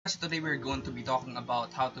Today we're going to be talking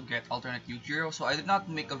about how to get alternate Yujiro. So I did not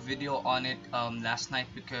make a video on it last night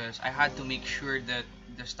because I had to make sure that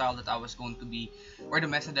the style that I was going to be, or the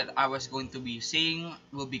method that I was going to be saying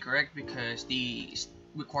will be correct, because the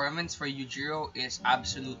requirements for Yujiro is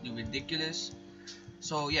absolutely ridiculous.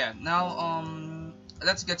 So yeah, now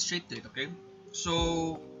let's get straight to it, okay?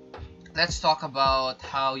 So let's talk about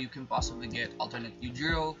how you can possibly get alternate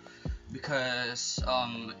Yujiro, because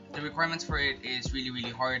the requirements for it is really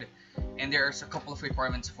hard, and there's a couple of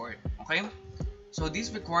requirements for it, okay? So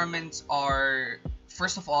these requirements are,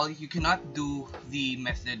 first of all, you cannot do the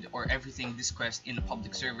method or everything this quest in a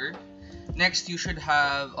public server. Next, you should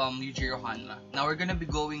have Yujiro Hanma. Now we're gonna be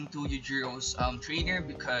going to Yujiro's trainer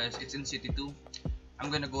because it's in City 2.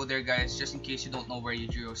 I'm gonna go there, guys, just in case you don't know where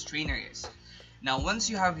Yujiro's trainer is. Now once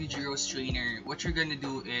you have Yujiro's trainer, what you're gonna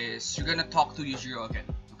do is you're gonna talk to Yujiro again,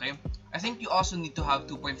 okay? I think you also need to have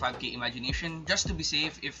 2.5k imagination just to be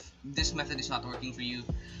safe. If this method is not working for you,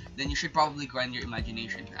 then you should probably grind your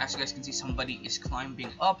imagination. As you guys can see, somebody is climbing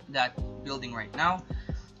up that building right now.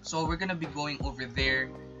 So we're gonna be going over there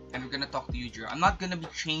and we're gonna talk to Yujiro. I'm not gonna be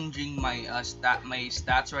changing my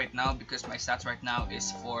stats right now, because my stats right now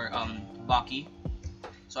is for Baki.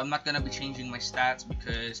 So I'm not gonna be changing my stats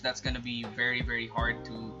because that's gonna be very hard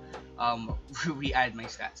to re-add my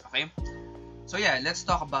stats, okay? So yeah, let's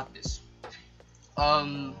talk about this.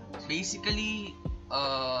 Basically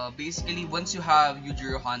once you have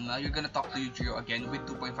Yujiro Hanma, you're gonna talk to Yujiro again with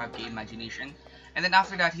 2.5k imagination, and then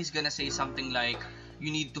after that he's gonna say something like,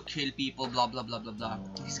 you need to kill people, blah blah blah blah blah.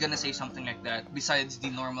 He's gonna say something like that, besides the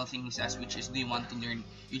normal thing he says, which is, do you want to learn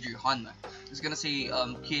Yujiro Hanma? He's gonna say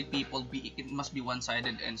kill people, it must be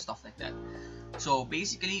one-sided and stuff like that. So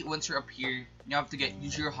basically, once you're up here, you have to get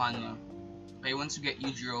Yujiro Hanma. Okay, once you get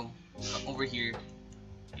Yujiro over here,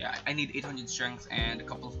 yeah, I need 800 strength and a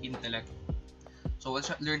couple of intellect. So once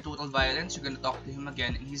you learn total violence, you're gonna talk to him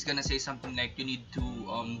again, and he's gonna say something like, you need to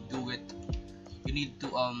do it. You need to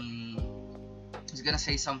He's gonna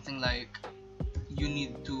say something like, you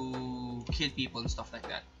need to kill people and stuff like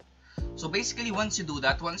that. So basically, once you do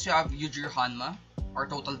that, once you have Yujiro Hanma or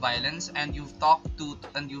total violence, and you've talked to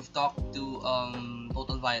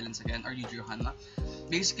total violence again, or Yujiro Hanma,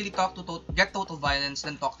 basically get total violence,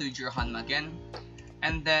 then talk to Yujiro Hanma again,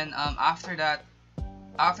 and then after that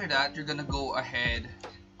you're gonna go ahead.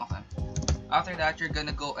 Okay. After that, you're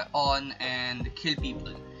gonna go on and kill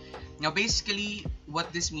people. Now basically,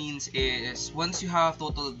 what this means is, once you have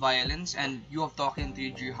total violence and you have talking to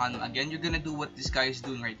Yujiro Hanma again, you're gonna do what this guy is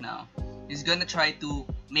doing right now. He's gonna try to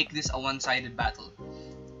make this a one-sided battle.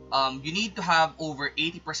 You need to have over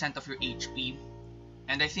 80% of your HP,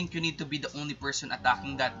 and I think you need to be the only person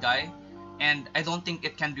attacking that guy, and I don't think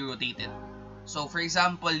it can be rotated. So for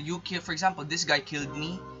example, this guy killed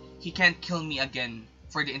me, he can't kill me again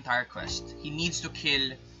for the entire quest. He needs to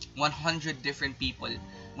kill 100 different people,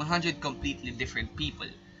 100 completely different people.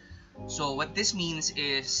 So what this means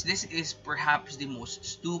is, this is perhaps the most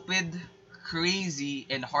stupid, crazy,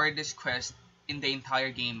 and hardest quest in the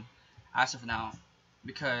entire game as of now,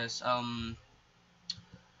 because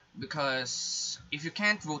if you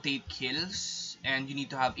can't rotate kills and you need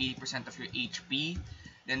to have 80% of your HP,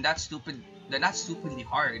 then that's stupidly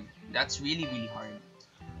hard. That's really hard.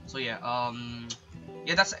 So yeah,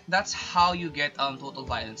 that's how you get total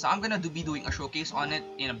violence. So I'm gonna be doing a showcase on it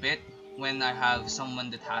in a bit when I have someone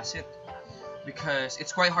that has it, because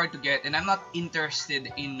it's quite hard to get, and I'm not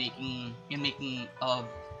interested in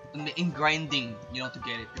grinding, to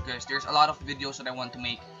get it, because there's a lot of videos that I want to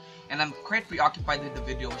make, and I'm quite preoccupied with the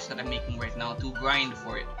videos that I'm making right now to grind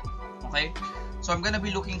for it. Okay, so I'm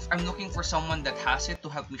looking for someone that has it to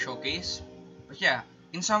help me showcase. But yeah,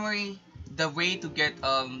 in summary, the way to get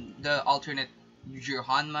the alternate Yujiro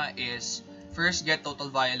Hanma is, first get total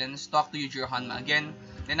violence, talk to Yujiro Hanma again,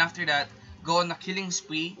 then after that, go on a killing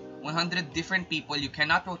spree, 100 different people. You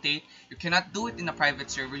cannot rotate, you cannot do it in a private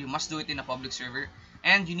server, you must do it in a public server,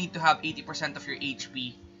 and you need to have 80% of your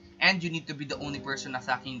HP, and you need to be the only person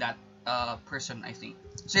attacking that person, I think.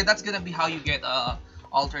 So yeah, that's gonna be how you get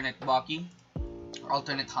alternate Baki, or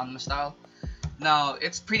alternate Hanma style. Now,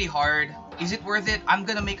 it's pretty hard. Is it worth it? I'm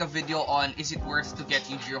gonna make a video on, is it worth to get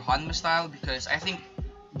Yujiro Hanma style, because I think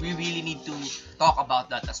we really need to talk about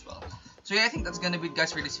that as well. So yeah, I think that's gonna be it,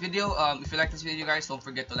 guys, for this video. If you like this video, guys, don't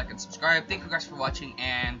forget to like and subscribe. Thank you guys for watching,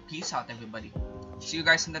 and peace out, everybody. See you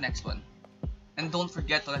guys in the next one. And don't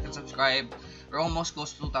forget to like and subscribe. We're almost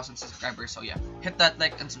close to 2,000 subscribers, so yeah, hit that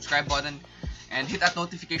like and subscribe button, and hit that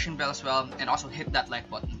notification bell as well, and also hit that like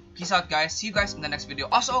button. Peace out, guys. See you guys in the next video.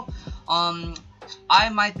 Also, I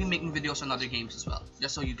might be making videos on other games as well,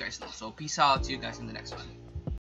 just so you guys know. So peace out. See you guys in the next one.